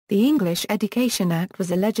The English Education Act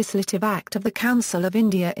was a legislative act of the Council of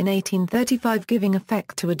India in 1835 giving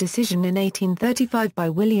effect to a decision in 1835 by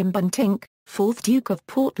William Bentinck, 4th Duke of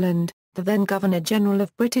Portland, the then Governor-General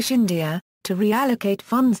of British India, to reallocate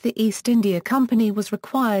funds the East India Company was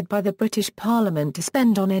required by the British Parliament to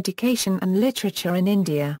spend on education and literature in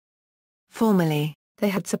India. Formerly, they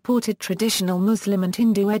had supported traditional Muslim and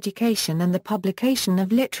Hindu education and the publication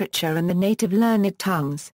of literature in the native learned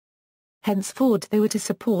tongues. Henceforward they were to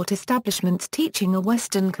support establishments teaching a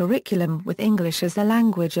Western curriculum with English as the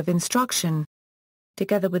language of instruction.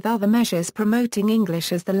 Together with other measures promoting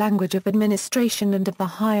English as the language of administration and of the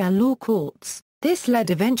higher law courts, this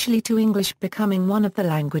led eventually to English becoming one of the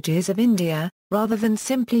languages of India, rather than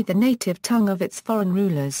simply the native tongue of its foreign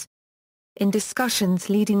rulers. In discussions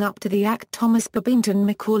leading up to the Act, Thomas Babington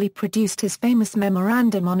Macaulay produced his famous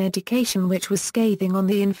Memorandum on Education, which was scathing on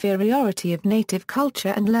the inferiority of native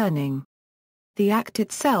culture and learning. The Act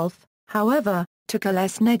itself, however, took a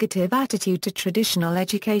less negative attitude to traditional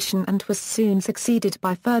education and was soon succeeded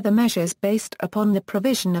by further measures based upon the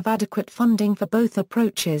provision of adequate funding for both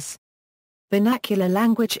approaches. Vernacular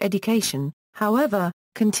language education, however,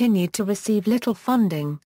 continued to receive little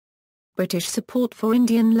funding. British support for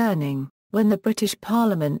Indian learning. When the British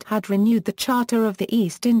Parliament had renewed the Charter of the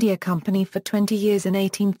East India Company for 20 years in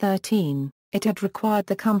 1813, it had required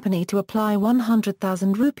the company to apply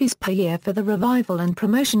 100,000 rupees per year for the revival and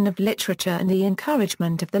promotion of literature and the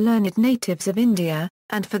encouragement of the learned natives of India,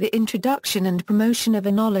 and for the introduction and promotion of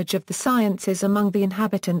a knowledge of the sciences among the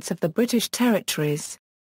inhabitants of the British territories.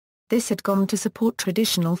 This had gone to support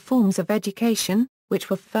traditional forms of education, which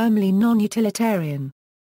were firmly non-utilitarian.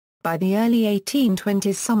 By the early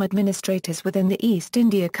 1820s some administrators within the East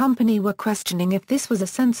India Company were questioning if this was a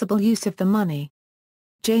sensible use of the money.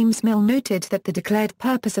 James Mill noted that the declared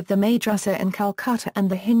purpose of the Madrasa in Calcutta and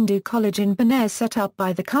the Hindu College in Benares set up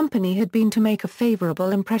by the company had been to make a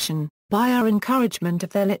favourable impression, by our encouragement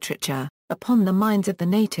of their literature, upon the minds of the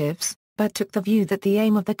natives, but took the view that the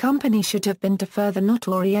aim of the company should have been to further not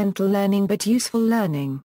Oriental learning but useful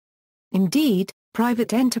learning. Indeed,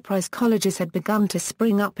 private enterprise colleges had begun to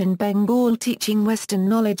spring up in Bengal teaching Western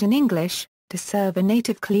knowledge in English, to serve a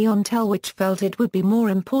native clientele which felt it would be more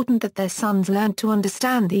important that their sons learned to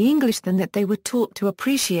understand the English than that they were taught to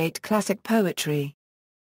appreciate classic poetry.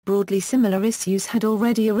 Broadly similar issues had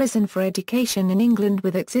already arisen for education in England,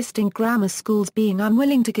 with existing grammar schools being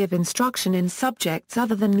unwilling to give instruction in subjects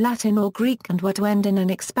other than Latin or Greek and were to end in an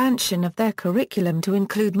expansion of their curriculum to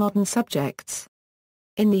include modern subjects.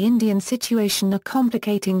 In the Indian situation, a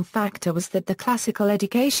complicating factor was that the classical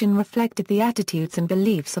education reflected the attitudes and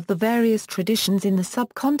beliefs of the various traditions in the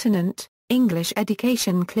subcontinent. English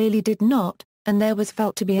education clearly did not, and there was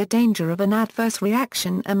felt to be a danger of an adverse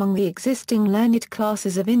reaction among the existing learned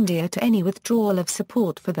classes of India to any withdrawal of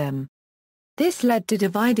support for them. This led to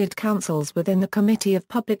divided councils within the Committee of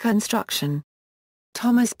Public Instruction.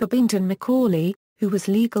 Thomas Babington Macaulay, who was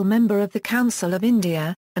legal member of the Council of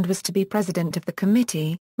India, and was to be president of the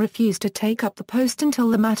committee, refused to take up the post until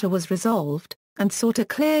the matter was resolved, and sought a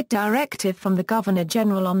clear directive from the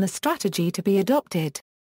Governor-General on the strategy to be adopted.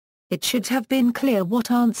 It should have been clear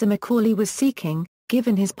what answer Macaulay was seeking,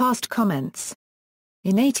 given his past comments.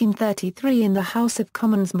 In 1833 in the House of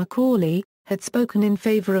Commons, Macaulay had spoken in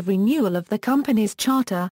favour of renewal of the company's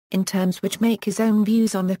charter, in terms which make his own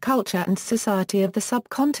views on the culture and society of the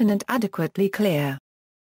subcontinent adequately clear.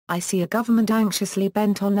 I see a government anxiously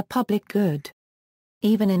bent on the public good.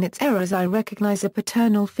 Even in its errors I recognize a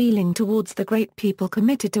paternal feeling towards the great people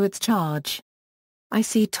committed to its charge. I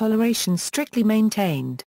see toleration strictly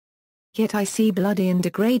maintained. Yet I see bloody and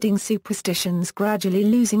degrading superstitions gradually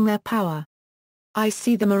losing their power. I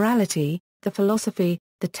see the morality, the philosophy,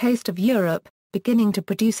 the taste of Europe, beginning to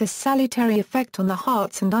produce a salutary effect on the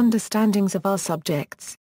hearts and understandings of our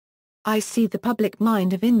subjects. I see the public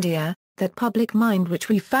mind of India, that public mind which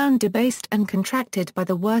we found debased and contracted by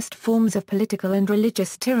the worst forms of political and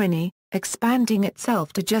religious tyranny, expanding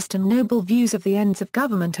itself to just and noble views of the ends of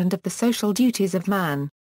government and of the social duties of man.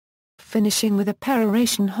 Finishing with a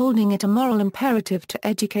peroration holding it a moral imperative to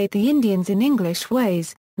educate the Indians in English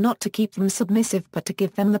ways, not to keep them submissive but to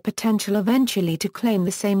give them the potential eventually to claim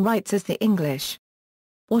the same rights as the English.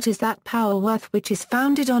 What is that power worth which is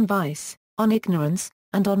founded on vice, on ignorance,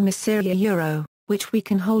 and on miseria, which we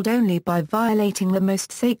can hold only by violating the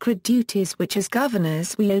most sacred duties which as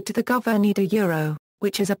governors we owe to the governed,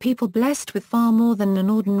 which as a people blessed with far more than an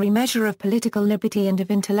ordinary measure of political liberty and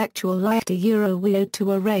of intellectual light we owe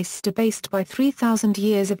to a race debased by 3,000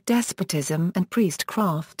 years of despotism and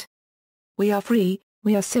priestcraft. We are free,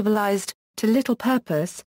 we are civilized, to little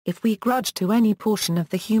purpose, if we grudge to any portion of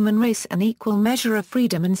the human race an equal measure of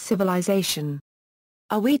freedom and civilization.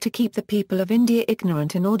 Are we to keep the people of India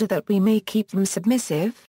ignorant in order that we may keep them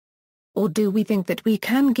submissive? Or do we think that we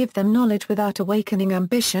can give them knowledge without awakening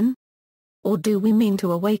ambition? Or do we mean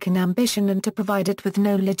to awaken ambition and to provide it with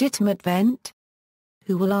no legitimate vent?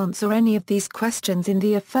 Who will answer any of these questions in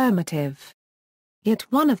the affirmative? Yet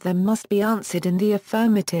one of them must be answered in the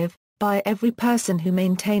affirmative, by every person who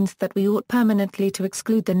maintains that we ought permanently to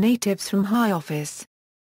exclude the natives from high office.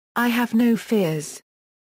 I have no fears.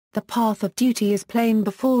 The path of duty is plain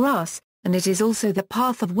before us, and it is also the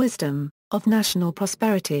path of wisdom, of national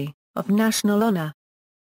prosperity, of national honor.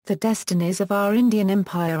 The destinies of our Indian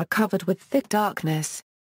Empire are covered with thick darkness.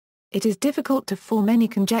 It is difficult to form any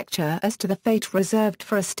conjecture as to the fate reserved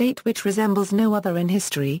for a state which resembles no other in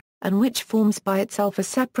history, and which forms by itself a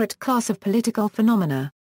separate class of political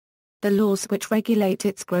phenomena. The laws which regulate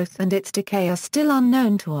its growth and its decay are still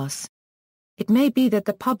unknown to us. It may be that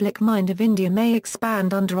the public mind of India may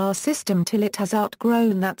expand under our system till it has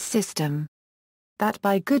outgrown that system. That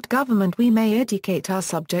by good government we may educate our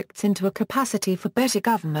subjects into a capacity for better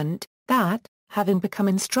government, that, having become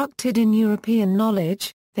instructed in European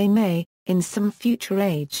knowledge, they may, in some future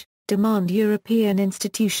age, demand European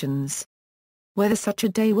institutions. Whether such a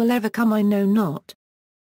day will ever come I know not.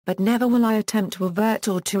 But never will I attempt to avert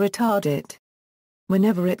or to retard it.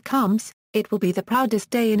 Whenever it comes, it will be the proudest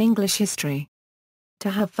day in English history. To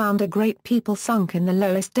have found a great people sunk in the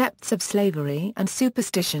lowest depths of slavery and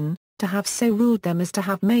superstition, to have so ruled them as to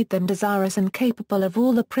have made them desirous and capable of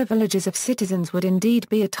all the privileges of citizens would indeed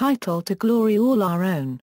be a title to glory all our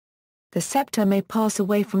own. The scepter may pass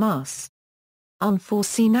away from us.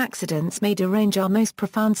 Unforeseen accidents may derange our most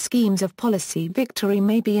profound schemes of policy. Victory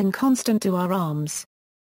may be inconstant to our arms.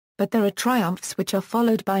 But there are triumphs which are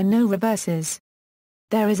followed by no reverses.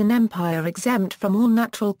 There is an empire exempt from all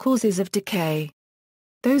natural causes of decay.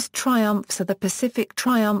 Those triumphs are the pacific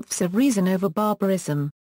triumphs of reason over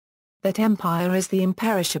barbarism. That empire is the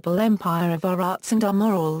imperishable empire of our arts and our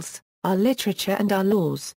morals, our literature and our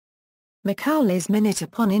laws. Macaulay's Minute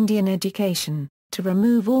upon Indian Education. To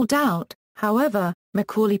remove all doubt, however,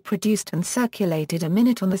 Macaulay produced and circulated a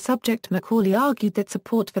minute on the subject. Macaulay argued that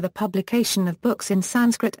support for the publication of books in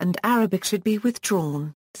Sanskrit and Arabic should be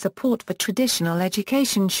withdrawn, support for traditional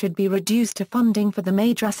education should be reduced to funding for the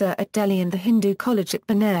madrasa at Delhi and the Hindu college at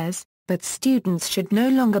Benares, but students should no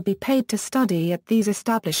longer be paid to study at these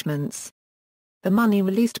establishments. The money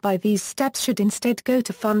released by these steps should instead go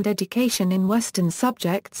to fund education in Western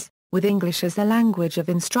subjects, with English as the language of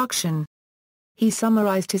instruction. He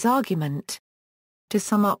summarized his argument. To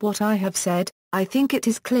sum up what I have said, I think it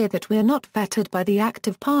is clear that we are not fettered by the Act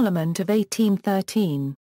of Parliament of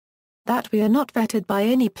 1813. That we are not fettered by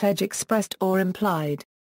any pledge expressed or implied.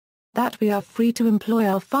 That we are free to employ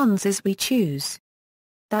our funds as we choose.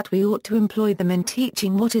 That we ought to employ them in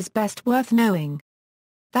teaching what is best worth knowing.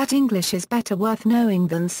 That English is better worth knowing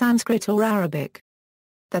than Sanskrit or Arabic.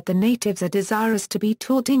 That the natives are desirous to be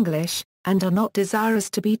taught English, and are not desirous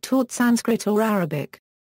to be taught Sanskrit or Arabic.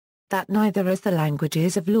 That neither as the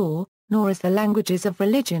languages of law, nor as the languages of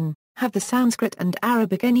religion, have the Sanskrit and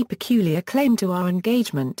Arabic any peculiar claim to our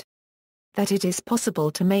engagement. That it is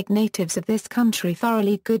possible to make natives of this country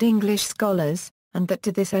thoroughly good English scholars, and that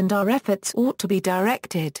to this end our efforts ought to be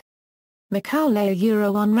directed. Macaulay a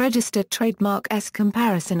Euro unregistered trademark S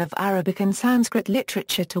comparison of Arabic and Sanskrit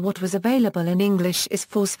literature to what was available in English is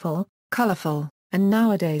forceful, colourful, and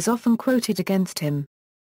nowadays often quoted against him.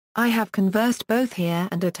 I have conversed both here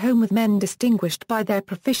and at home with men distinguished by their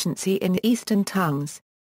proficiency in Eastern tongues.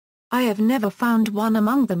 I have never found one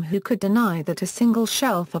among them who could deny that a single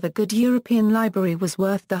shelf of a good European library was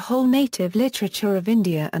worth the whole native literature of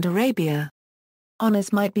India and Arabia.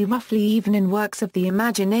 Honours might be roughly even in works of the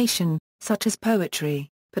imagination, such as poetry,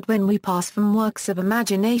 but when we pass from works of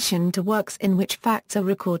imagination to works in which facts are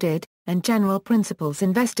recorded, and general principles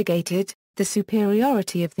investigated, the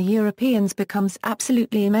superiority of the Europeans becomes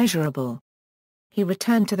absolutely immeasurable. He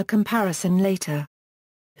returned to the comparison later.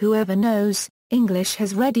 Whoever knows, English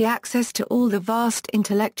has ready access to all the vast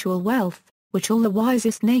intellectual wealth, which all the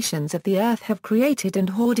wisest nations of the earth have created and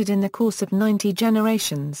hoarded in the course of 90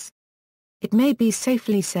 generations. It may be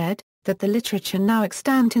safely said, that the literature now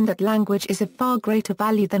extant in that language is of far greater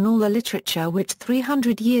value than all the literature which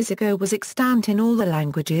 300 years ago was extant in all the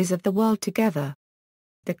languages of the world together.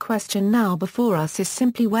 The question now before us is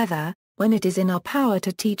simply whether, when it is in our power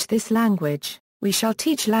to teach this language, we shall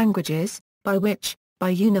teach languages, by which, by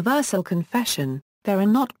universal confession, there are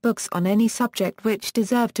not books on any subject which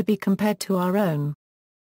deserve to be compared to our own.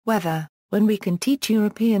 Whether, when we can teach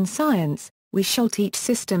European science, we shall teach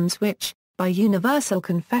systems which, by universal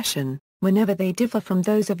confession, whenever they differ from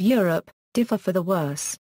those of Europe, differ for the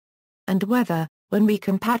worse. And whether, when we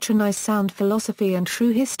can patronize sound philosophy and true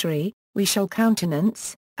history, we shall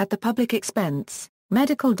countenance, at the public expense,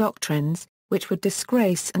 medical doctrines, which would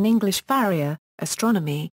disgrace an English farrier,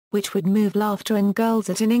 astronomy, which would move laughter in girls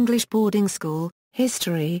at an English boarding school,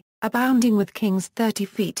 history, abounding with kings 30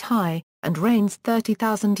 feet high, and reigns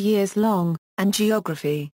 30,000 years long, and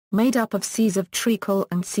geography, made up of seas of treacle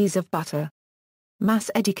and seas of butter.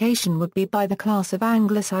 Mass education would be by the class of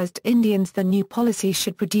anglicized Indians the new policy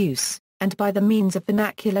should produce, and by the means of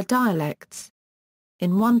vernacular dialects.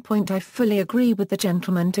 In one point I fully agree with the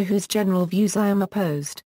gentlemen to whose general views I am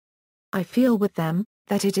opposed. I feel with them,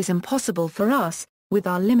 that it is impossible for us, with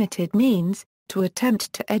our limited means, to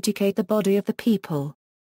attempt to educate the body of the people.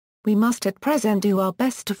 We must at present do our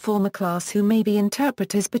best to form a class who may be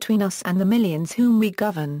interpreters between us and the millions whom we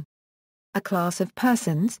govern. A class of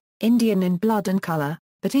persons, Indian in blood and color,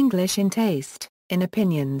 but English in taste, in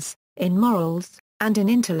opinions, in morals, and in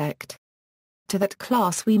intellect. To that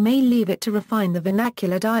class we may leave it to refine the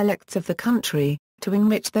vernacular dialects of the country, to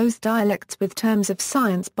enrich those dialects with terms of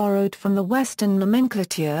science borrowed from the Western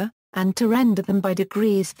nomenclature, and to render them by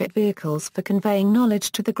degrees fit vehicles for conveying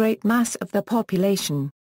knowledge to the great mass of the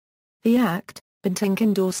population. The Act, Bentinck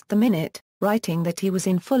endorsed the minute, writing that he was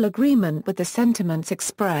in full agreement with the sentiments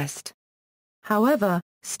expressed. However,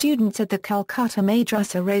 students at the Calcutta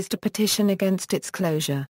Madrasa raised a petition against its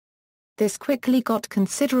closure. This quickly got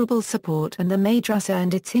considerable support and the Madrasa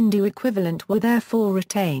and its Hindu equivalent were therefore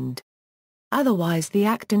retained. Otherwise the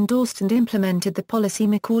Act endorsed and implemented the policy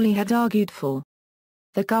Macaulay had argued for.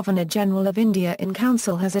 The Governor-General of India in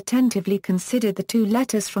Council has attentively considered the two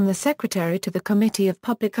letters from the Secretary to the Committee of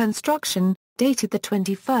Public Instruction, dated the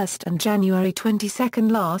 21st and January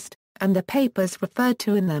 22nd last, and the papers referred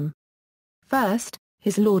to in them. First,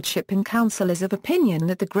 His Lordship in Council is of opinion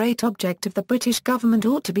that the great object of the British government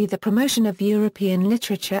ought to be the promotion of European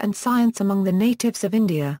literature and science among the natives of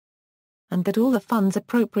India, and that all the funds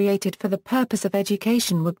appropriated for the purpose of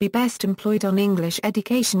education would be best employed on English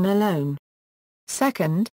education alone.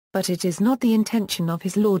 Second, but it is not the intention of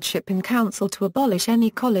His Lordship in Council to abolish any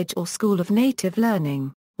college or school of native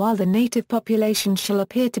learning, while the native population shall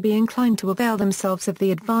appear to be inclined to avail themselves of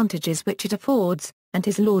the advantages which it affords, and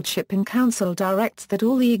His Lordship in Council directs that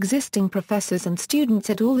all the existing professors and students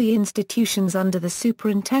at all the institutions under the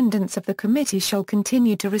superintendence of the committee shall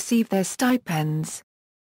continue to receive their stipends.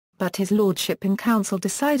 But His Lordship in Council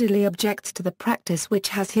decidedly objects to the practice which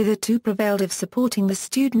has hitherto prevailed of supporting the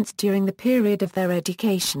students during the period of their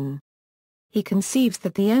education. He conceives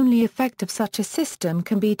that the only effect of such a system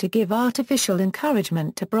can be to give artificial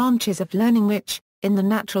encouragement to branches of learning which, in the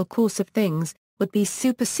natural course of things, would be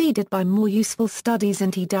superseded by more useful studies,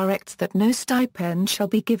 and he directs that no stipend shall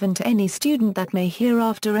be given to any student that may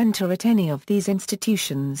hereafter enter at any of these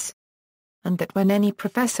institutions, and that when any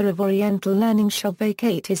professor of Oriental learning shall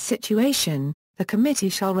vacate his situation, the committee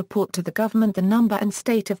shall report to the government the number and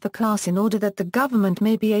state of the class in order that the government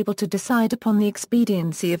may be able to decide upon the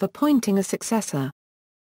expediency of appointing a successor.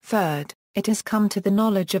 Third, it has come to the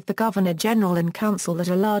knowledge of the Governor-General in Council that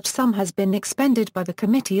a large sum has been expended by the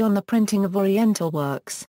committee on the printing of Oriental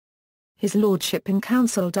works. His Lordship in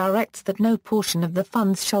Council directs that no portion of the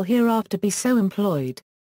funds shall hereafter be so employed.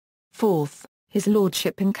 Fourth, His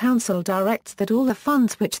Lordship in Council directs that all the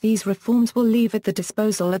funds which these reforms will leave at the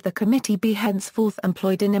disposal of the committee be henceforth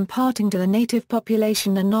employed in imparting to the native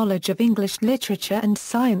population a knowledge of English literature and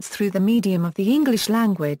science through the medium of the English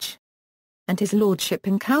language. And His Lordship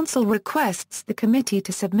in Council requests the committee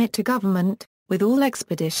to submit to government, with all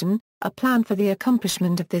expedition, a plan for the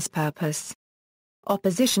accomplishment of this purpose.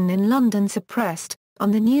 Opposition in London suppressed,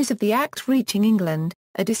 on the news of the Act reaching England,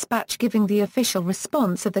 a dispatch giving the official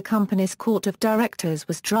response of the company's Court of Directors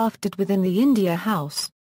was drafted within the India House.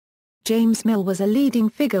 James Mill was a leading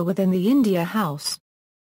figure within the India House.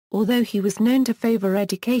 Although he was known to favour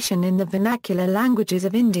education in the vernacular languages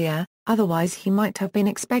of India, otherwise he might have been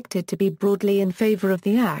expected to be broadly in favour of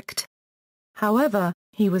the Act. However,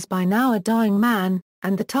 he was by now a dying man,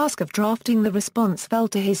 and the task of drafting the response fell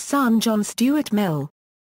to his son John Stuart Mill.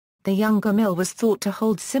 The younger Mill was thought to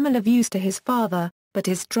hold similar views to his father, but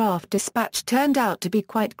his draft dispatch turned out to be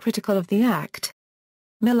quite critical of the Act.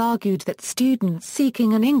 Mill argued that students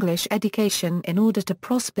seeking an English education in order to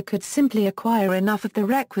prosper could simply acquire enough of the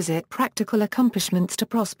requisite practical accomplishments to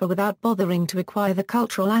prosper without bothering to acquire the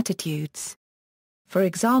cultural attitudes. For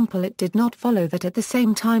example, it did not follow that at the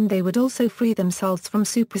same time they would also free themselves from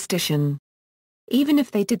superstition. Even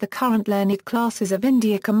if they did, the current learned classes of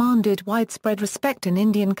India commanded widespread respect in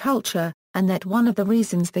Indian culture, and that one of the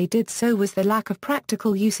reasons they did so was the lack of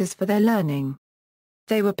practical uses for their learning.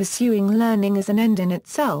 They were pursuing learning as an end in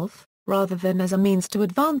itself, rather than as a means to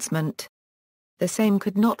advancement. The same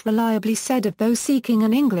could not reliably be said of those seeking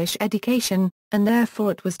an English education, and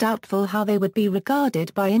therefore it was doubtful how they would be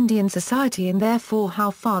regarded by Indian society and therefore how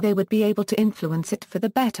far they would be able to influence it for the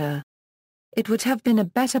better. It would have been a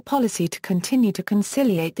better policy to continue to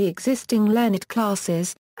conciliate the existing learned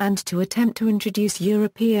classes, and to attempt to introduce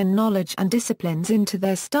European knowledge and disciplines into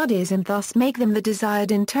their studies and thus make them the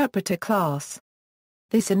desired interpreter class.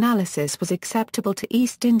 This analysis was acceptable to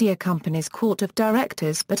East India Company's Court of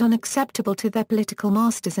Directors but unacceptable to their political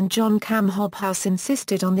masters, and John Cam Hobhouse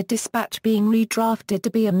insisted on the dispatch being redrafted to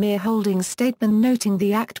be a mere holding statement noting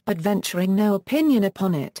the Act but venturing no opinion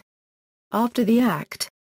upon it. After the Act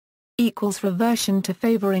reversion to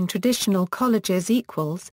favouring traditional colleges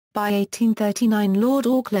by 1839 Lord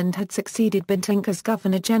Auckland had succeeded Bentinck as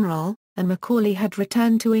Governor-General, and Macaulay had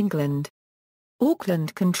returned to England.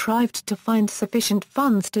 Auckland contrived to find sufficient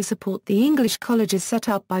funds to support the English colleges set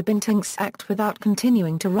up by Bentinck's Act without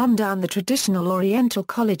continuing to run down the traditional Oriental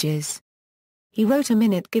colleges. He wrote a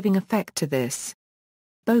minute giving effect to this.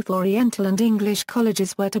 Both Oriental and English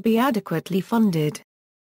colleges were to be adequately funded.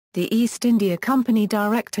 The East India Company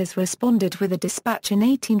directors responded with a dispatch in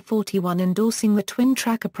 1841 endorsing the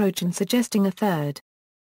twin-track approach and suggesting a third.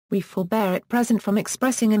 We forbear at present from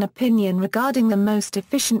expressing an opinion regarding the most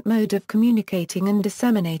efficient mode of communicating and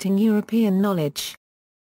disseminating European knowledge.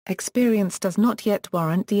 Experience does not yet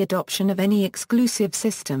warrant the adoption of any exclusive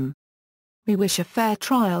system. We wish a fair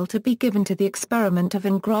trial to be given to the experiment of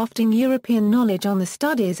engrafting European knowledge on the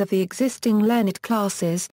studies of the existing learned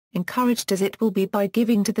classes, encouraged as it will be by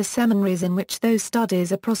giving to the seminaries in which those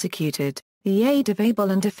studies are prosecuted, the aid of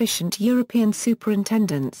able and efficient European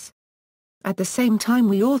superintendents. At the same time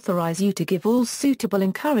we authorize you to give all suitable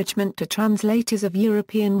encouragement to translators of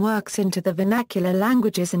European works into the vernacular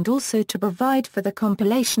languages and also to provide for the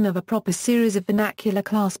compilation of a proper series of vernacular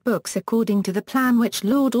class books according to the plan which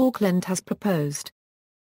Lord Auckland has proposed.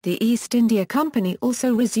 The East India Company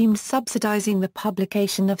also resumed subsidizing the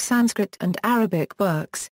publication of Sanskrit and Arabic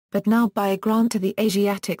works, but now by a grant to the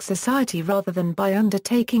Asiatic Society rather than by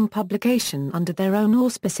undertaking publication under their own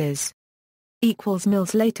auspices.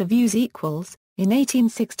 Mill's later views. In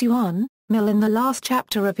 1861, Mill in the last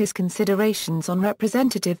chapter of his Considerations on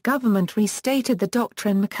Representative Government restated the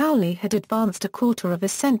doctrine Macaulay had advanced a quarter of a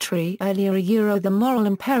century earlier, the moral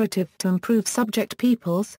imperative to improve subject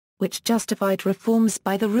peoples, which justified reforms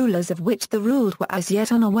by the rulers of which the ruled were as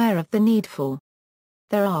yet unaware of the need for.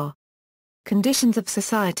 There are conditions of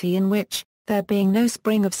society in which, there being no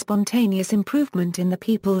spring of spontaneous improvement in the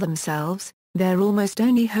people themselves, their almost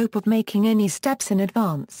only hope of making any steps in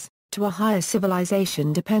advance to a higher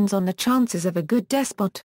civilization depends on the chances of a good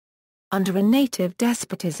despot. Under a native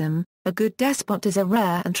despotism, a good despot is a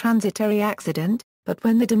rare and transitory accident, but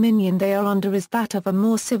when the dominion they are under is that of a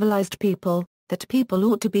more civilized people, that people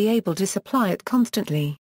ought to be able to supply it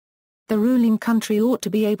constantly. The ruling country ought to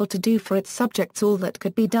be able to do for its subjects all that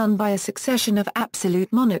could be done by a succession of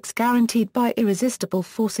absolute monarchs guaranteed by irresistible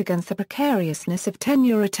force against the precariousness of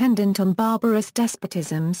tenure attendant on barbarous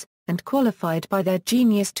despotisms, and qualified by their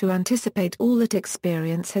genius to anticipate all that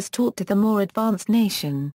experience has taught to the more advanced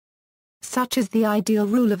nation. Such is the ideal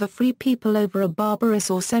rule of a free people over a barbarous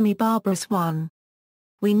or semi-barbarous one.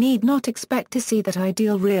 We need not expect to see that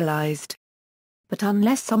ideal realized. But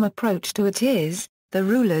unless some approach to it is, the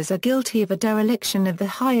rulers are guilty of a dereliction of the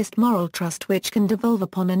highest moral trust which can devolve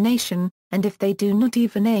upon a nation, and if they do not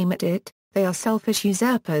even aim at it, they are selfish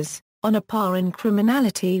usurpers, on a par in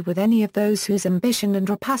criminality with any of those whose ambition and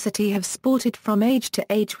rapacity have sported from age to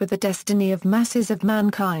age with the destiny of masses of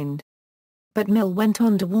mankind. But Mill went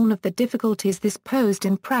on to warn of the difficulties this posed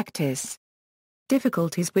in practice.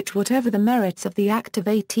 Difficulties which, whatever the merits of the Act of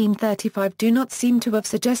 1835, do not seem to have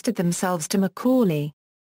suggested themselves to Macaulay.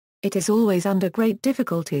 It is always under great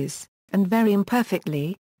difficulties, and very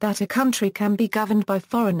imperfectly, that a country can be governed by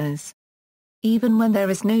foreigners. Even when there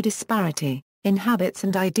is no disparity, in habits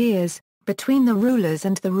and ideas, between the rulers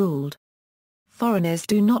and the ruled. Foreigners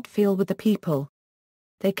do not feel with the people.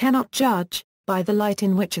 They cannot judge, by the light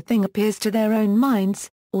in which a thing appears to their own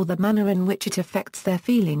minds, or the manner in which it affects their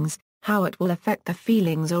feelings, how it will affect the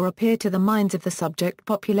feelings or appear to the minds of the subject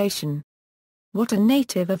population. What a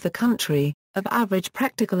native of the country, of average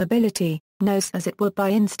practical ability, knows as it were by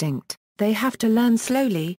instinct, they have to learn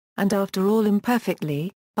slowly, and after all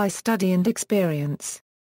imperfectly, by study and experience.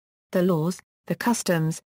 The laws, the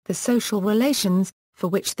customs, the social relations, for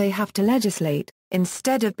which they have to legislate,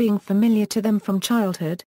 instead of being familiar to them from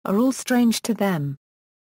childhood, are all strange to them.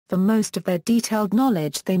 For most of their detailed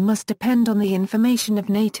knowledge they must depend on the information of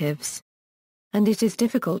natives. And it is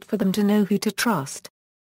difficult for them to know who to trust.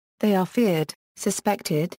 They are feared,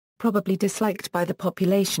 suspected, probably disliked by the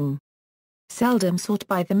population. Seldom sought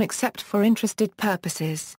by them except for interested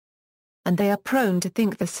purposes. And they are prone to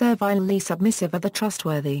think the servilely submissive are the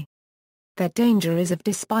trustworthy. Their danger is of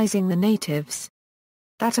despising the natives.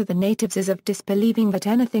 That of the natives is of disbelieving that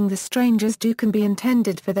anything the strangers do can be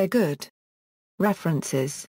intended for their good. References